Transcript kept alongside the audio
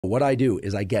What I do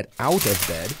is I get out of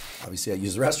bed. Obviously, I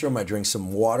use the restroom, I drink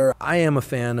some water. I am a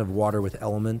fan of water with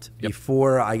Element.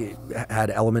 Before I had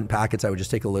Element packets, I would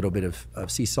just take a little bit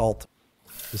of sea salt.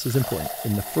 This is important.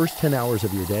 In the first 10 hours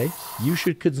of your day, you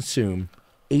should consume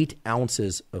 8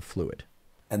 ounces of fluid.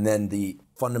 And then the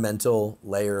fundamental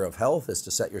layer of health is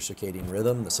to set your circadian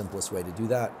rhythm. The simplest way to do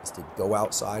that is to go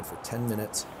outside for 10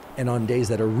 minutes. And on days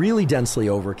that are really densely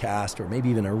overcast or maybe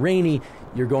even a rainy,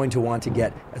 you're going to want to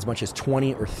get as much as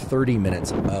 20 or 30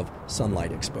 minutes of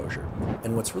sunlight exposure.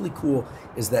 And what's really cool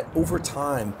is that over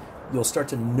time, you'll start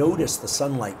to notice the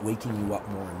sunlight waking you up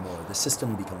more and more. The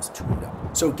system becomes tuned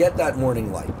up. So get that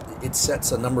morning light. It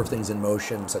sets a number of things in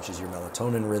motion, such as your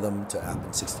melatonin rhythm to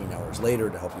happen 16 hours later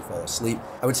to help you fall asleep.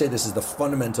 I would say this is the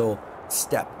fundamental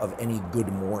step of any good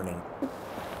morning.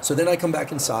 So then I come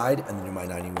back inside and then do my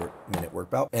 90-minute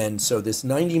work bout. And so this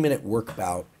 90-minute work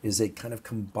bout is a kind of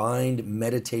combined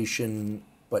meditation,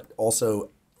 but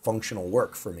also functional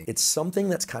work for me. It's something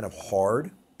that's kind of hard.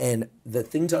 And the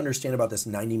thing to understand about this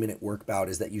 90-minute work bout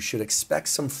is that you should expect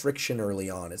some friction early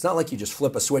on. It's not like you just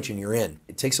flip a switch and you're in.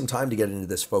 It takes some time to get into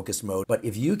this focus mode. But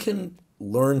if you can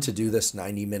learn to do this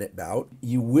 90-minute bout,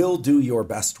 you will do your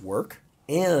best work.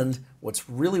 And what's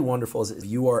really wonderful is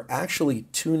you are actually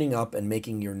tuning up and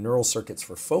making your neural circuits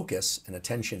for focus and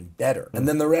attention better. And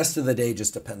then the rest of the day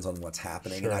just depends on what's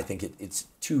happening. Sure. And I think it's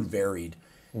too varied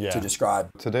to describe.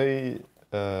 Today,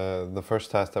 the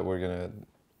first task that we're going to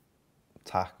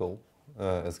tackle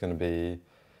is going to be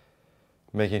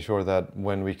making sure that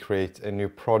when we create a new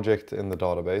project in the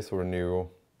database or a new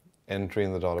entry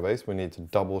in the database, we need to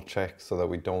double check so that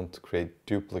we don't create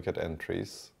duplicate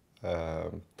entries.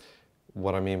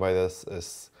 What I mean by this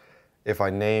is if I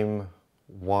name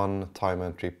one time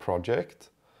entry project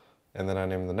and then I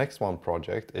name the next one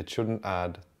project, it shouldn't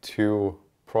add 2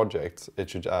 projects. It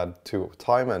should add 2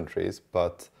 time entries,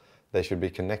 but they should be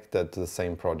connected to the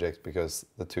same project because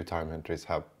the 2 time entries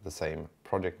have the same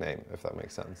project name, if that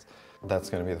makes sense. That's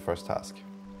going to be the first task.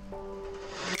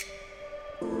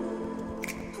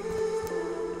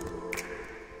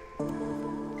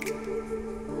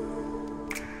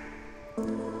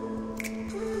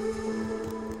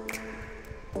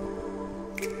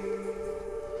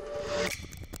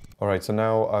 All right, so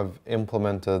now I've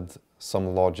implemented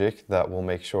some logic that will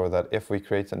make sure that if we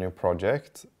create a new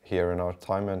project here in our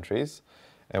time entries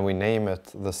and we name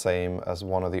it the same as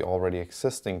one of the already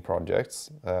existing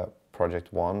projects,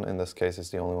 project 1 in this case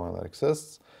is the only one that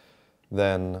exists,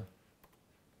 then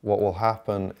what will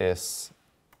happen is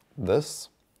this.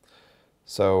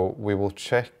 So we will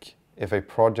check if a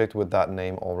project with that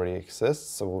name already exists.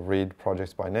 So we'll read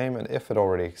projects by name, and if it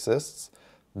already exists,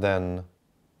 then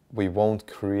we won't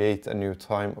create a new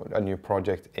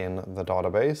project in the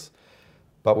database,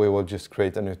 but we will just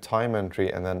create a new time entry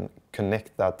and then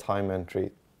connect that time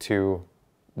entry to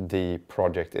the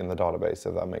project in the database,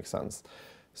 if that makes sense.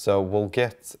 So we'll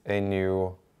get a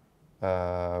new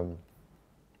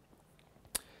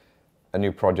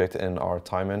project in our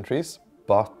time entries,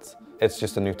 but it's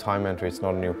just a new time entry, it's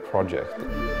not a new project.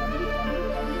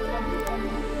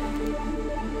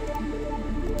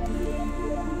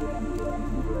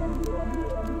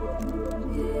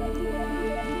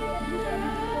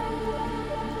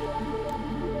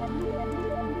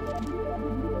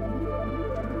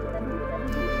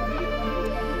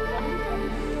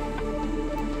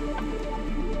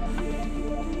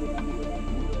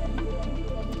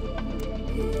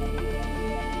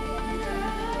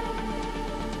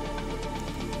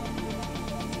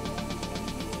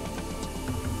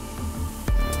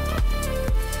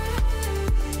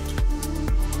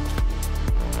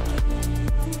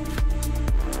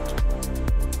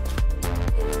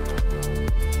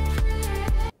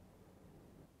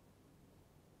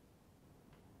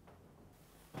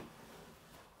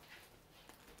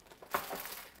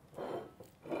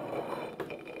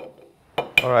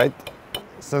 All right,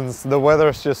 since the weather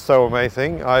is just so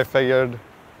amazing, I figured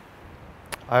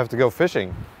I have to go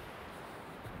fishing.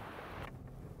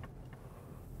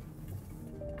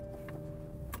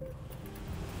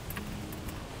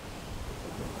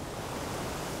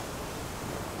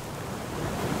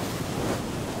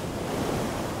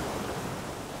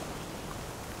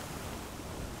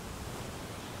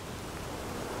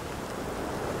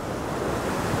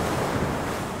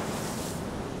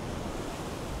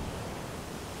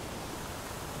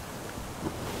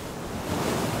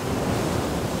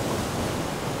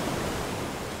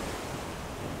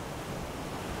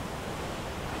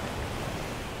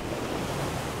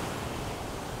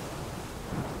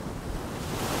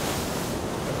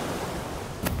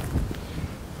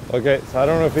 Okay, so I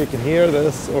don't know if you can hear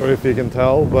this or if you can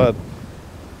tell, but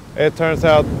it turns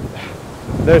out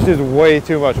There's just way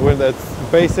too much wind.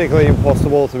 It's basically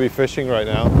impossible to be fishing right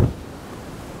now.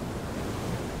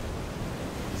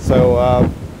 So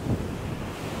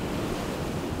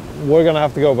we're gonna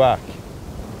have to go back.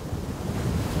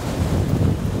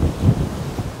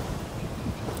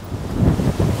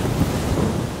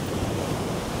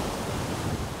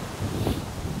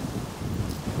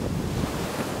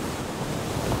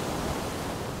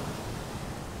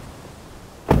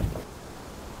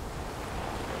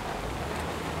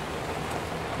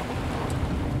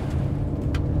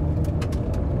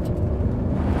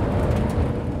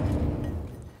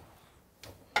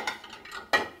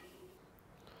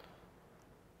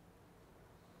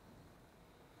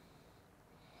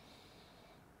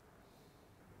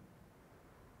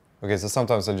 Okay, so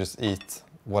sometimes I just eat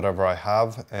whatever I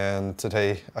have, and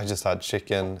today I just had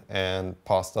chicken and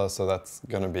pasta, so that's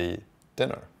gonna be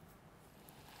dinner.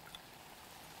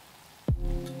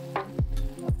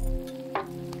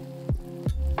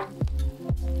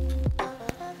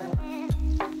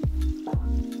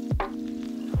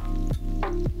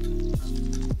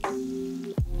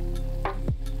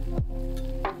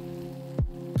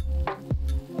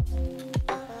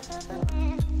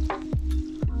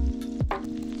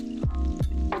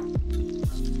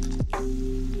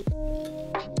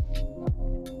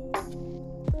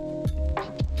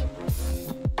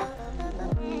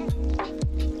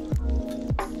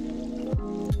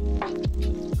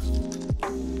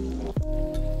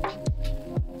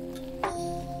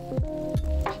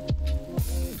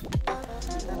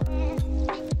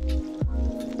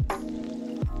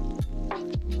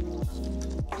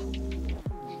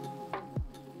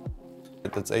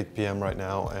 It's 8 p.m. right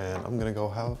now, and I'm gonna go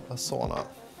have a sauna.